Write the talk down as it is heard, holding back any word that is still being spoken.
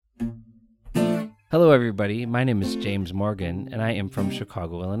Hello, everybody. My name is James Morgan, and I am from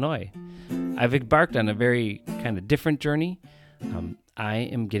Chicago, Illinois. I've embarked on a very kind of different journey. I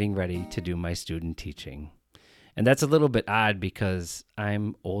am getting ready to do my student teaching. And that's a little bit odd because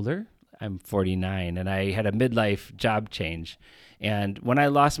I'm older. I'm 49, and I had a midlife job change. And when I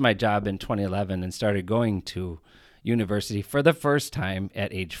lost my job in 2011 and started going to university for the first time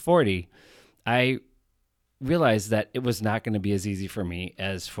at age 40, I realized that it was not going to be as easy for me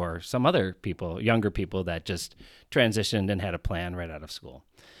as for some other people, younger people that just transitioned and had a plan right out of school.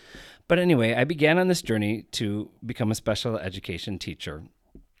 But anyway, I began on this journey to become a special education teacher.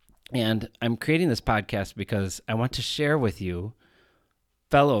 And I'm creating this podcast because I want to share with you,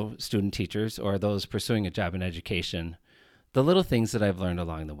 fellow student teachers or those pursuing a job in education, the little things that I've learned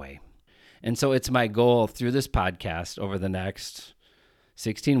along the way. And so it's my goal through this podcast over the next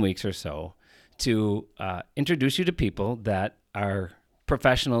 16 weeks or so to introduce you to people that are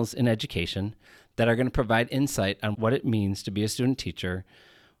professionals in education that are going to provide insight on what it means to be a student teacher,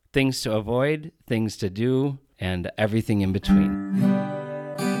 things to avoid, things to do, and everything in between.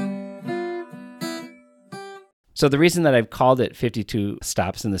 So the reason that I've called it 52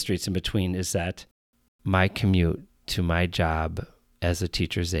 Stops in the Streets in Between is that my commute to my job as a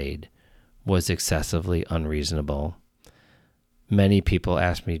teacher's aide was excessively unreasonable. Many people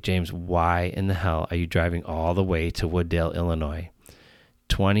ask me, James, why in the hell are you driving all the way to Wooddale, Illinois?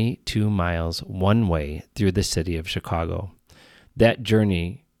 22 miles one way through the city of Chicago. That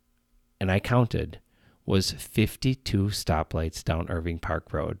journey, and I counted, was 52 stoplights down Irving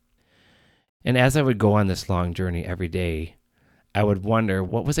Park Road. And as I would go on this long journey every day, I would wonder,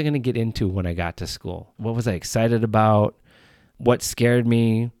 what was I going to get into when I got to school? What was I excited about? What scared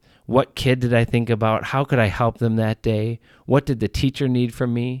me? What kid did I think about? How could I help them that day? What did the teacher need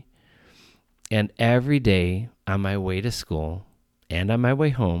from me? And every day on my way to school and on my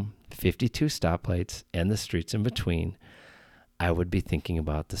way home, 52 stoplights and the streets in between, I would be thinking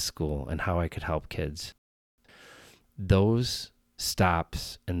about the school and how I could help kids. Those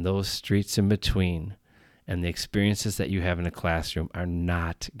stops and those streets in between and the experiences that you have in a classroom are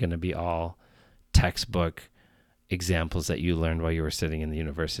not going to be all textbook examples that you learned while you were sitting in the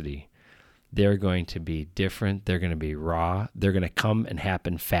university. They're going to be different. They're going to be raw. They're going to come and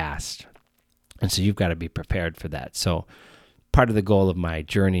happen fast. And so you've got to be prepared for that. So part of the goal of my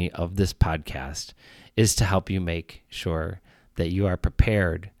journey of this podcast is to help you make sure that you are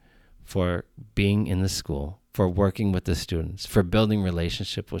prepared for being in the school, for working with the students, for building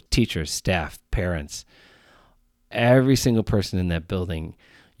relationships with teachers, staff, parents. Every single person in that building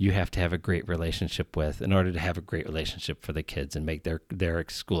you have to have a great relationship with in order to have a great relationship for the kids and make their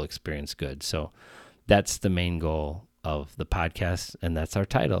school experience good. So that's the main goal of the podcast, and that's our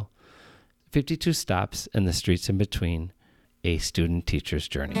title, 52 Stops and the Streets in Between, a Student Teacher's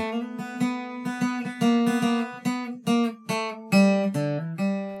Journey.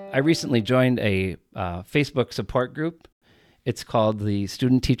 I recently joined a Facebook support group. It's called the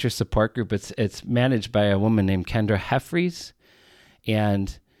Student Teacher Support Group. It's managed by a woman named Kendra Heffries,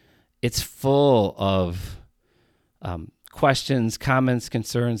 and it's full of questions, comments,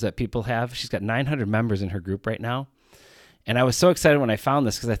 concerns that people have. She's got 900 members in her group right now. And I was so excited when I found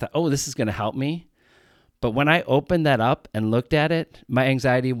this because I thought, oh, this is going to help me. But when I opened that up and looked at it, my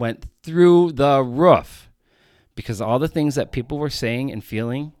anxiety went through the roof because all the things that people were saying and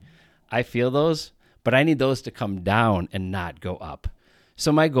feeling, I feel those, but I need those to come down and not go up.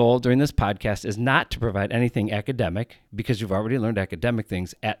 So my goal during this podcast is not to provide anything academic because you've already learned academic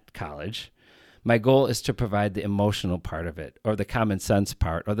things at college. My goal is to provide the emotional part of it or the common sense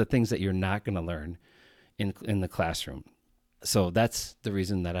part or the things that you're not going to learn in the classroom. So that's the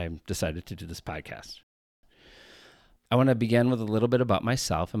reason that I decided to do this podcast. I want to begin with a little bit about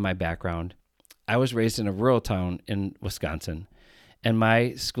myself and my background. I was raised in a rural town in Wisconsin, and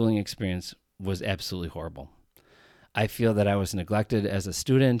my schooling experience was absolutely horrible. I feel that I was neglected as a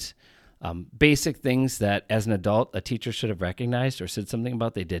student. Basic things that as an adult, a teacher should have recognized or said something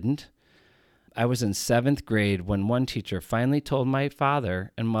about, they didn't. I was in 7th grade when one teacher finally told my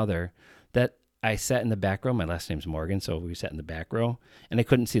father and mother that I sat in the back row. My last name's Morgan, so we sat in the back row, and I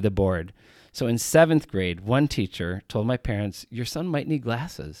couldn't see the board. So in 7th grade, one teacher told my parents, your son might need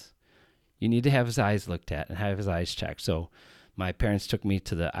glasses. You need to have his eyes looked at and have his eyes checked. So my parents took me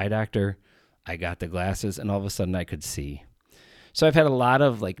to the eye doctor. I got the glasses, and all of a sudden I could see. So I've had a lot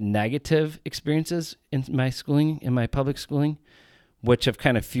of negative experiences in my schooling, in my public schooling, which have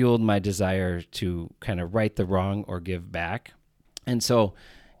kind of fueled my desire to kind of right the wrong or give back. And so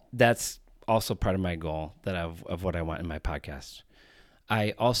that's also part of my goal of what I want in my podcast.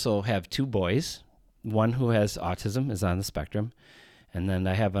 I also have 2 boys, one who has autism, is on the spectrum, And then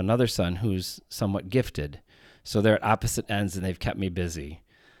I have another son who's somewhat gifted. So they're at opposite ends, and they've kept me busy.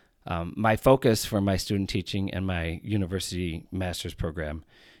 My focus for my student teaching and my university master's program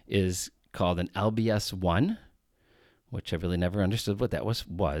is called an LBS 1, which I really never understood what that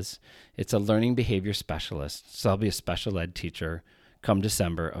was. It's a learning behavior specialist. So I'll be a special ed teacher come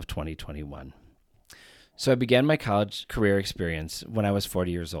December of 2021. So I began my college career experience when I was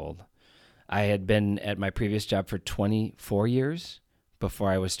 40 years old. I had been at my previous job for 24 years before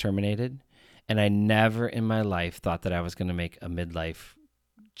I was terminated, and I never in my life thought that I was going to make a midlife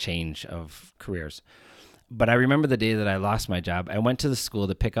change of careers. But I remember the day that I lost my job. I went to the school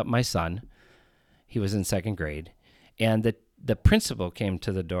to pick up my son. He was in second grade. And the principal came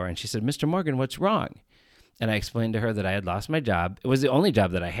to the door and she said, "Mr. Morgan, what's wrong?" And I explained to her that I had lost my job. It was the only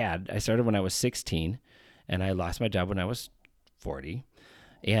job that I had. I started when I was 16 and I lost my job when I was 40.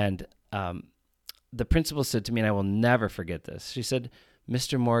 And the principal said to me, and I will never forget this. She said,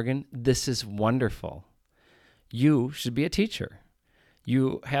 "Mr. Morgan, this is wonderful. You should be a teacher.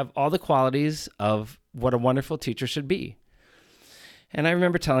 You have all the qualities of what a wonderful teacher should be." And I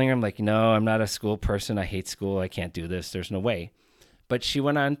remember telling her, I'm like, "No, I'm not a school person. I hate school. I can't do this. There's no way." But she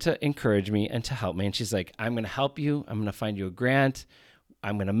went on to encourage me and to help me. And she's like, "I'm going to help you. I'm going to find you a grant.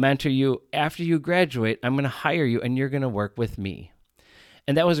 I'm going to mentor you. After you graduate, I'm going to hire you and you're going to work with me."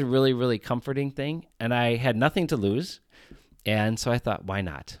 And that was a really, really comforting thing. And I had nothing to lose. And so I thought, why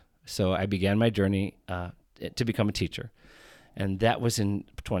not? So I began my journey to become a teacher. And that was in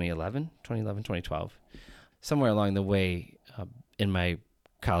 2012. Somewhere along the way in my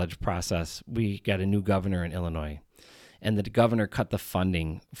college process, we got a new governor in Illinois. And the governor cut the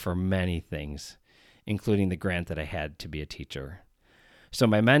funding for many things, including the grant that I had to be a teacher. So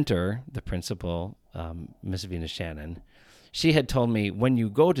my mentor, the principal, Miss Venus Shannon, she had told me, when you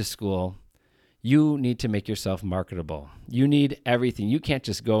go to school, you need to make yourself marketable. You need everything. You can't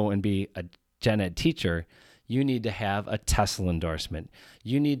just go and be a gen ed teacher. You need to have a TESOL endorsement.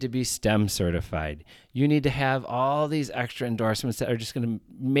 You need to be STEM certified. You need to have all these extra endorsements that are just going to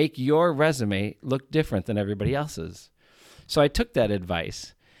make your resume look different than everybody else's. So I took that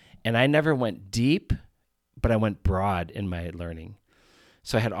advice, and I never went deep, but I went broad in my learning.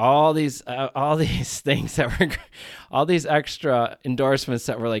 So I had all these things that were, all these extra endorsements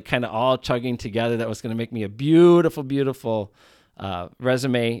that were like kind of all chugging together that was going to make me a beautiful, beautiful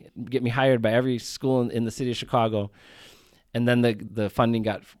resume, get me hired by every school in the city of Chicago. And then the funding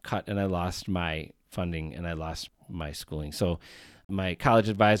got cut and I lost my funding and I lost my schooling. So my college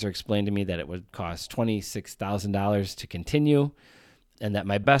advisor explained to me that it would cost $26,000 to continue and that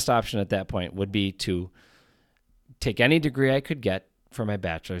my best option at that point would be to take any degree I could get for my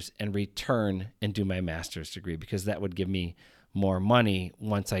bachelor's and return and do my master's degree because that would give me more money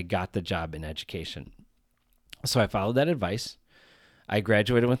once I got the job in education. So I followed that advice. I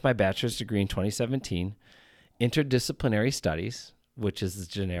graduated with my bachelor's degree in 2017, interdisciplinary studies, which is the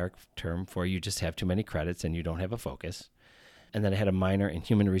generic term for you just have too many credits and you don't have a focus. And then I had a minor in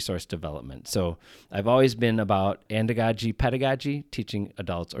human resource development. So I've always been about andragogy, pedagogy, teaching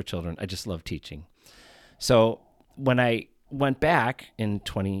adults or children. I just love teaching. So when I went back in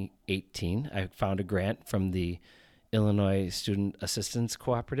 2018, I found a grant from the Illinois Student Assistance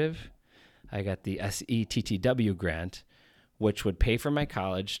Cooperative. I got the SETTW grant, which would pay for my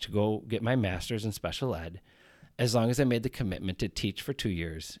college to go get my master's in special ed, as long as I made the commitment to teach for 2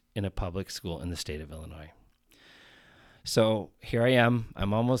 years in a public school in the state of Illinois. So here I am.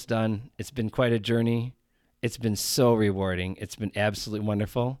 I'm almost done. It's been quite a journey. It's been so rewarding. It's been absolutely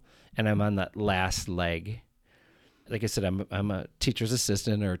wonderful. And I'm on that last leg. Like I said, I'm a teacher's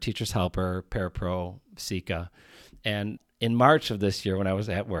assistant or a teacher's helper, parapro, SECA. And in March of this year, when I was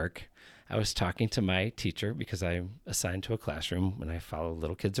at work, I was talking to my teacher because I'm assigned to a classroom and I follow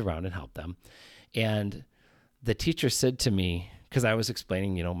little kids around and help them. And the teacher said to me, because I was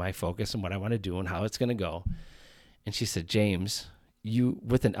explaining, my focus and what I want to do and how it's going to go. And she said, "James, you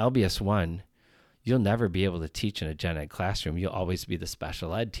with an LBS 1, you'll never be able to teach in a gen ed classroom. You'll always be the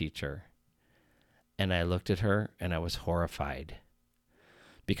special ed teacher." And I looked at her and I was horrified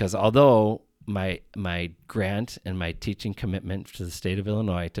because although my grant and my teaching commitment to the state of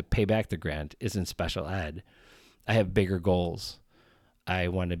Illinois to pay back the grant is in special ed, I have bigger goals. I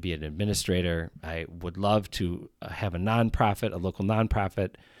want to be an administrator. I would love to have a nonprofit, a local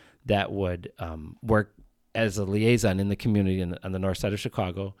nonprofit that would work as a liaison in the community on the north side of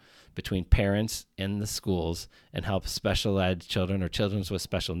Chicago between parents and the schools and help special ed children or children with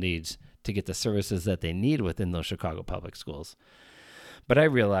special needs to get the services that they need within those Chicago public schools. But I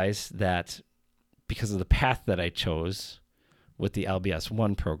realized that because of the path that I chose with the LBS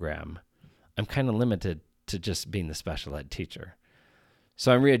 1 program, I'm kind of limited to just being the special ed teacher.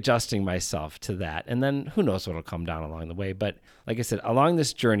 So I'm readjusting myself to that. And then who knows what will come down along the way. But like I said, along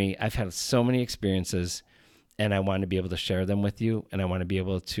this journey, I've had so many experiences, and I want to be able to share them with you. And I want to be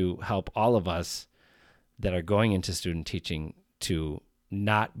able to help all of us that are going into student teaching to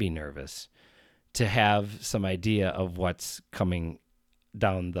not be nervous, to have some idea of what's coming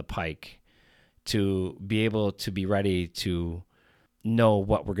down the pike, to be able to be ready to know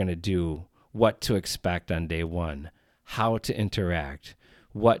what we're going to do, what to expect on day one, how to interact,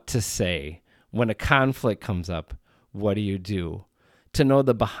 what to say. When a conflict comes up, what do you do? To know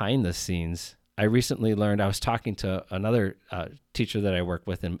the behind the scenes. I recently learned, I was talking to another teacher that I work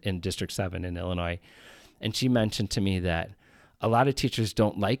with in District 7 in Illinois, and she mentioned to me that a lot of teachers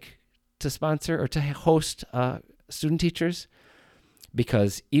don't like to sponsor or to host student teachers,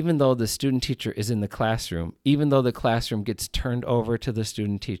 because even though the student teacher is in the classroom, even though the classroom gets turned over to the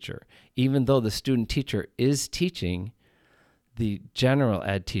student teacher, even though the student teacher is teaching, the general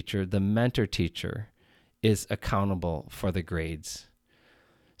ed teacher, the mentor teacher, is accountable for the grades.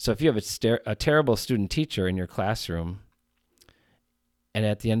 So if you have a terrible student teacher in your classroom, and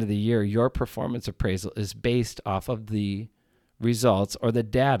at the end of the year, your performance appraisal is based off of the results or the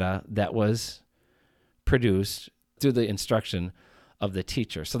data that was produced through the instruction of the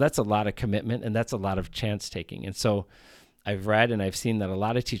teacher. So that's a lot of commitment, and that's a lot of chance taking. And so I've read and I've seen that a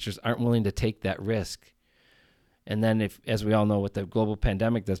lot of teachers aren't willing to take that risk. And then as we all know, with the global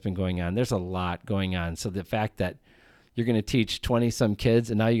pandemic that's been going on, there's a lot going on. So the fact that you're going to teach 20 some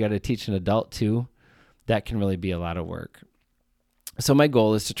kids and now you got to teach an adult too, that can really be a lot of work. So my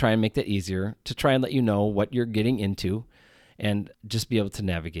goal is to try and make that easier, to try and let you know what you're getting into and just be able to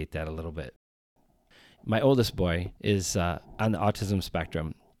navigate that a little bit. My oldest boy is on the autism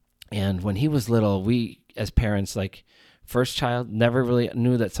spectrum. And when he was little, we as parents, like first child, never really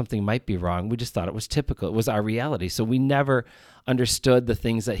knew that something might be wrong. We just thought it was typical. It was our reality. So we never understood the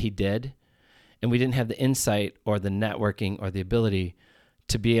things that he did. And we didn't have the insight or the networking or the ability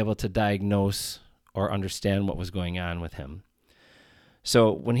to be able to diagnose or understand what was going on with him.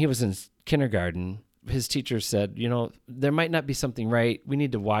 So when he was in kindergarten, his teacher said, there might not be something right. We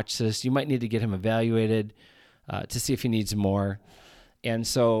need to watch this. You might need to get him evaluated to see if he needs more. And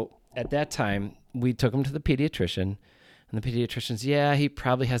so at that time, we took him to the pediatrician. And the pediatrician's, he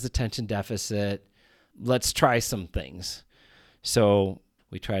probably has attention deficit. Let's try some things. So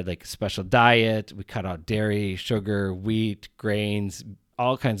we tried like a special diet. We cut out dairy, sugar, wheat, grains,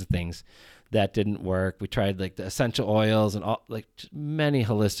 all kinds of things. That didn't work. We tried like the essential oils and all, like many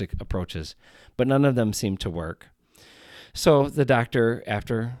holistic approaches, but none of them seemed to work. So the doctor,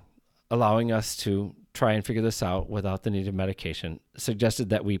 after allowing us to try and figure this out without the need of medication, suggested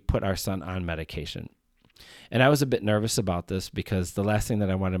that we put our son on medication. And I was a bit nervous about this because the last thing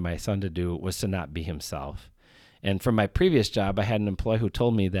that I wanted my son to do was to not be himself. And from my previous job, I had an employee who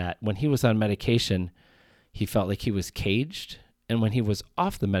told me that when he was on medication, he felt like he was caged. And when he was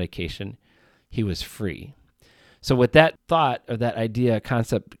off the medication, he was free. So with that thought or that idea,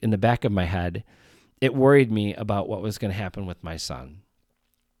 concept in the back of my head, it worried me about what was going to happen with my son.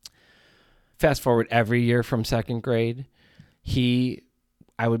 Fast forward every year from second grade, we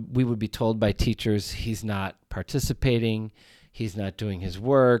would be told by teachers he's not participating, he's not doing his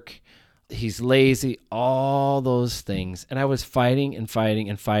work, he's lazy, all those things. And I was fighting and fighting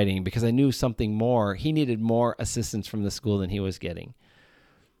and fighting because I knew something more. He needed more assistance from the school than he was getting.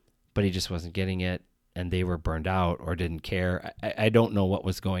 But he just wasn't getting it, and they were burned out or didn't care. I don't know what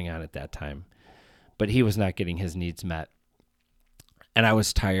was going on at that time, but he was not getting his needs met. And I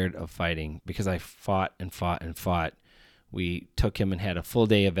was tired of fighting because I fought and fought and fought. We took him and had a full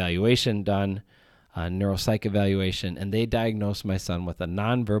day evaluation done, a neuropsych evaluation, and they diagnosed my son with a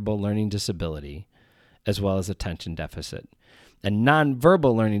nonverbal learning disability as well as attention deficit. And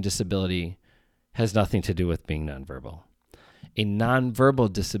nonverbal learning disability has nothing to do with being nonverbal. A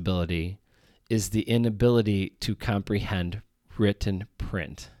nonverbal disability is the inability to comprehend written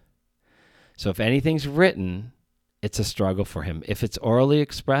print. So if anything's written, it's a struggle for him. If it's orally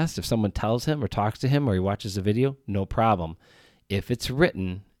expressed, if someone tells him or talks to him or he watches a video, no problem. If it's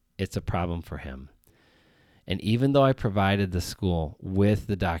written, it's a problem for him. And even though I provided the school with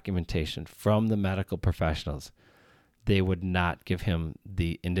the documentation from the medical professionals, they would not give him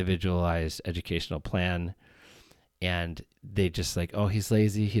the individualized educational plan. And they just like, he's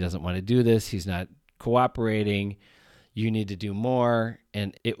lazy. He doesn't want to do this. He's not cooperating. You need to do more.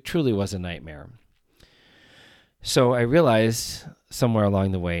 And it truly was a nightmare. So I realized somewhere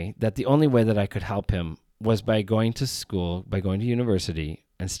along the way that the only way that I could help him was by going to school, by going to university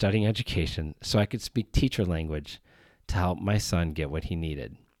and studying education so I could speak teacher language to help my son get what he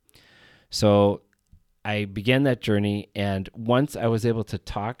needed. So I began that journey, and once I was able to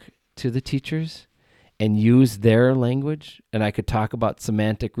talk to the teachers and use their language, and I could talk about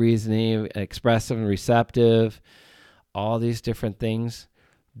semantic reasoning, expressive and receptive, all these different things,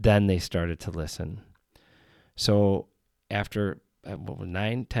 then they started to listen. So after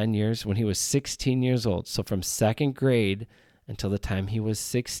 9-10 years, when he was 16 years old, so from second grade until the time he was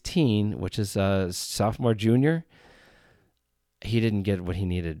 16, which is a sophomore, junior, he didn't get what he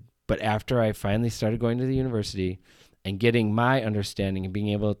needed. But after I finally started going to the university and getting my understanding and being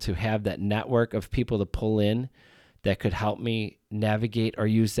able to have that network of people to pull in that could help me navigate or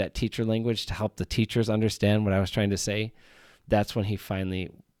use that teacher language to help the teachers understand what I was trying to say, that's when he finally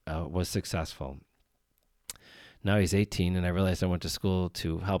was successful. Now he's 18, and I realized I went to school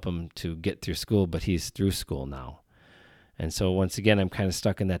to help him to get through school, but he's through school now. And so once again, I'm kind of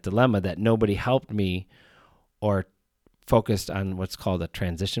stuck in that dilemma that nobody helped me or focused on what's called a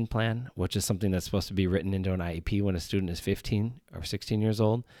transition plan, which is something that's supposed to be written into an IEP when a student is 15 or 16 years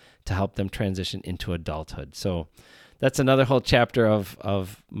old to help them transition into adulthood. So that's another whole chapter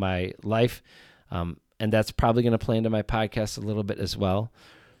of my life. And that's probably going to play into my podcast a little bit as well,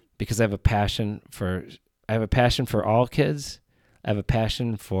 because I have a passion for all kids. I have a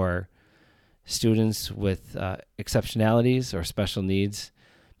passion for students with exceptionalities or special needs,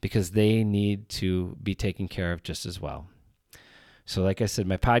 because they need to be taken care of just as well. So like I said,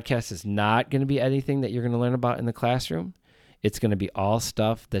 my podcast is not going to be anything that you're going to learn about in the classroom. It's going to be all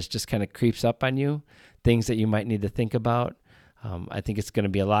stuff that's just kind of creeps up on you, things that you might need to think about. I think it's going to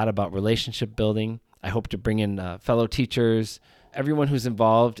be a lot about relationship building. I hope to bring in fellow teachers, everyone who's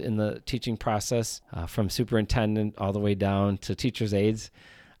involved in the teaching process, from superintendent all the way down to teachers' aides.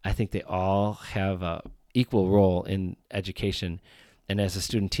 I think they all have an equal role in education. And as a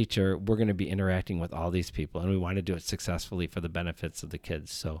student teacher, we're going to be interacting with all these people, and we want to do it successfully for the benefits of the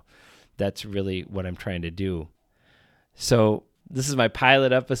kids. So that's really what I'm trying to do. So this is my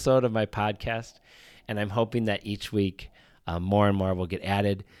pilot episode of my podcast, and I'm hoping that each week more and more will get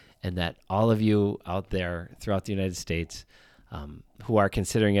added, and that all of you out there throughout the United States who are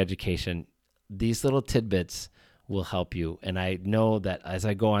considering education, these little tidbits will help you. And I know that as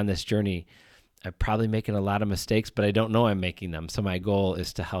I go on this journey, I'm probably making a lot of mistakes, but I don't know I'm making them. So my goal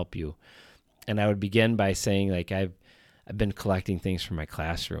is to help you. And I would begin by saying, like, I've been collecting things from my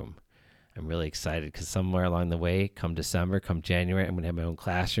classroom. I'm really excited because somewhere along the way, come December, come January, I'm going to have my own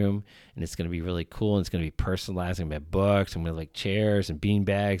classroom, and it's going to be really cool. And it's going to be personalizing my books. I'm going to like chairs and bean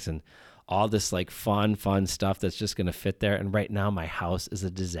bags and all this like fun stuff that's just going to fit there. And right now my house is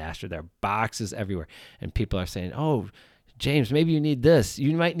a disaster. There are boxes everywhere. And people are saying, oh, James, maybe you need this.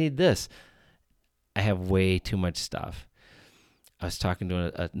 You might need this. I have way too much stuff. I was talking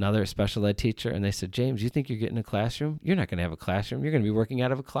to another special ed teacher, and they said, James, you think you're getting a classroom? You're not going to have a classroom. You're going to be working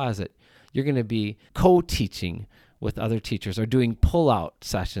out of a closet. You're going to be co-teaching with other teachers or doing pull-out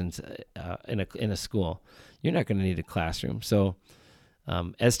sessions in a school. You're not going to need a classroom. So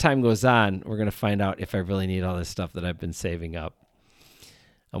as time goes on, we're going to find out if I really need all this stuff that I've been saving up.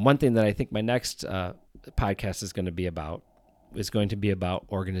 One thing that I think my next podcast is going to be about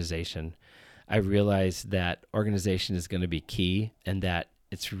organization. I realize that organization is going to be key, and that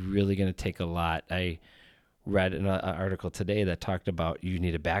it's really going to take a lot. I read an article today that talked about you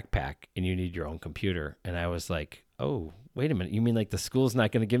need a backpack and you need your own computer. And I was like, oh, wait a minute. You mean like the school's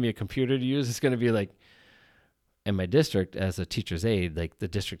not going to give me a computer to use? It's going to be like, in my district as a teacher's aide, like the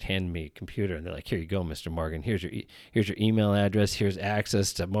district handed me a computer, and they're like, here you go, Mr. Morgan. Here's your email address. Here's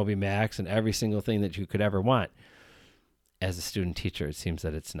access to MobiMax and every single thing that you could ever want. As a student teacher, it seems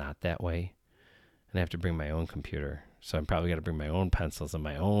that it's not that way. And I have to bring my own computer. So I'm probably going to bring my own pencils and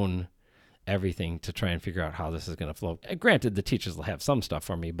my own everything to try and figure out how this is going to flow. Granted, the teachers will have some stuff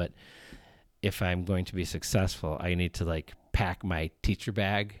for me, but if I'm going to be successful, I need to like pack my teacher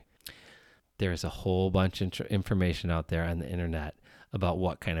bag. There is a whole bunch of information out there on the internet about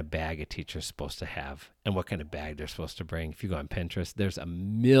what kind of bag a teacher is supposed to have and what kind of bag they're supposed to bring. If you go on Pinterest, there's a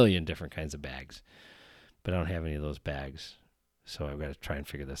million different kinds of bags, but I don't have any of those bags. So I've got to try and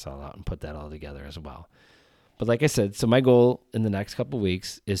figure this all out and put that all together as well. But like I said, so my goal in the next couple of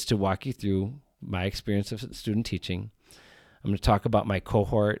weeks is to walk you through my experience of student teaching. I'm going to talk about my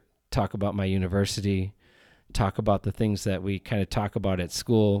cohort, talk about my university, talk about the things that we kind of talk about at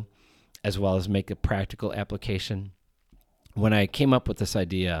school, as well as make a practical application. When I came up with this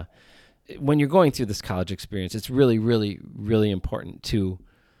idea, when you're going through this college experience, it's really, really, really important to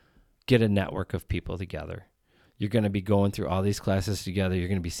get a network of people together. You're going to be going through all these classes together. You're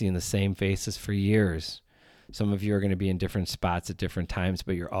going to be seeing the same faces for years. Some of you are going to be in different spots at different times,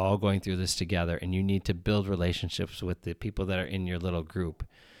 but you're all going through this together, and you need to build relationships with the people that are in your little group.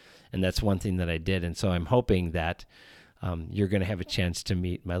 And that's one thing that I did. And so I'm hoping that you're going to have a chance to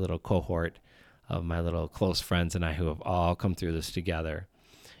meet my little cohort of my little close friends and I who have all come through this together.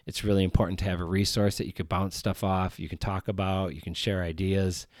 It's really important to have a resource that you can bounce stuff off, you can talk about, you can share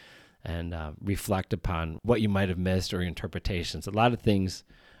ideas, and reflect upon what you might have missed or interpretations. A lot of things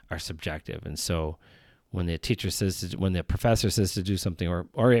are subjective. And so when the when the professor says to do something,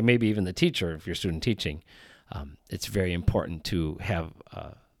 or maybe even the teacher, if you're student teaching, it's very important to have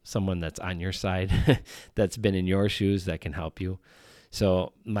someone that's on your side, that's been in your shoes, that can help you.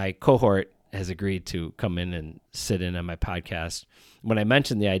 So my cohort has agreed to come in and sit in on my podcast. When I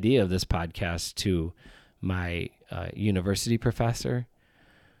mentioned the idea of this podcast to my university professor,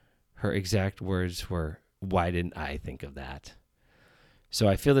 her exact words were, "Why didn't I think of that?" So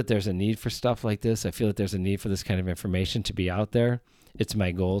I feel that there's a need for stuff like this. I feel that there's a need for this kind of information to be out there. It's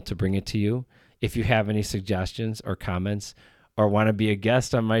my goal to bring it to you. If you have any suggestions or comments or want to be a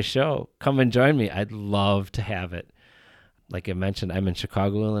guest on my show, come and join me. I'd love to have it. Like I mentioned, I'm in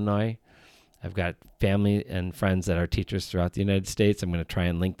Chicago, Illinois. I've got family and friends that are teachers throughout the United States. I'm going to try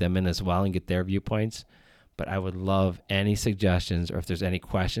and link them in as well and get their viewpoints. But I would love any suggestions, or if there's any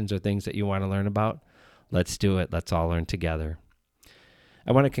questions or things that you want to learn about, let's do it. Let's all learn together.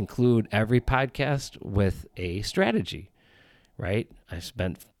 I want to conclude every podcast with a strategy, right? I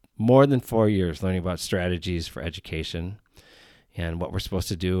spent more than 4 years learning about strategies for education and what we're supposed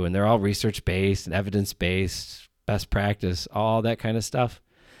to do. And they're all research-based and evidence-based, best practice, all that kind of stuff.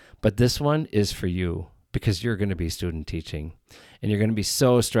 But this one is for you because you're going to be student teaching and you're going to be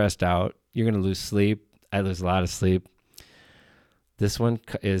so stressed out. You're going to lose sleep. I lose a lot of sleep. This one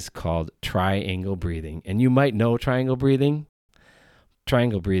is called triangle breathing. And you might know triangle breathing.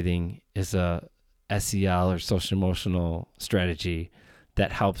 Triangle breathing is a SEL or social emotional strategy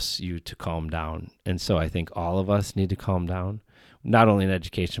that helps you to calm down. And so I think all of us need to calm down, not only in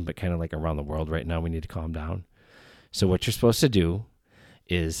education, but kind of like around the world right now, we need to calm down. So what you're supposed to do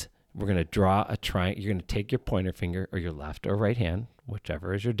is we're going to draw a triangle. You're going to take your pointer finger or your left or right hand,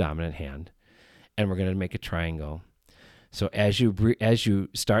 whichever is your dominant hand, and we're going to make a triangle. So as you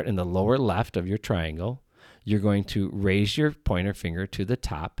start in the lower left of your triangle, you're going to raise your pointer finger to the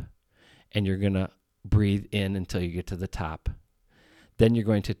top, and you're going to breathe in until you get to the top. Then you're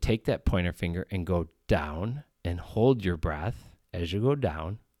going to take that pointer finger and go down and hold your breath as you go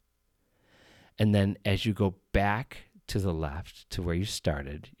down. And then as you go back to the left to where you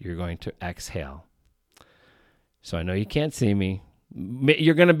started, you're going to exhale. So I know you can't see me.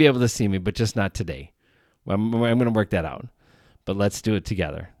 You're going to be able to see me, but just not today. I'm going to work that out. But let's do it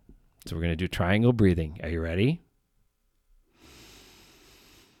together. So we're going to do triangle breathing. Are you ready?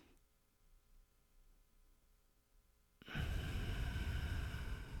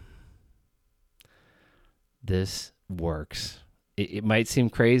 This works. It might seem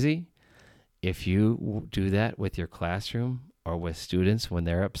crazy. If you do that with your classroom or with students when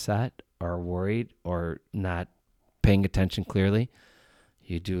they're upset or worried or not paying attention clearly,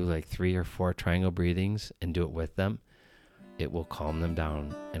 you do like 3 or 4 triangle breathings and do it with them. It will calm them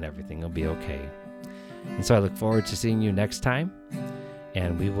down and everything will be okay. And so I look forward to seeing you next time,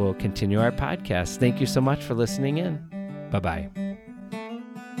 and we will continue our podcast. Thank you so much for listening in. Bye-bye.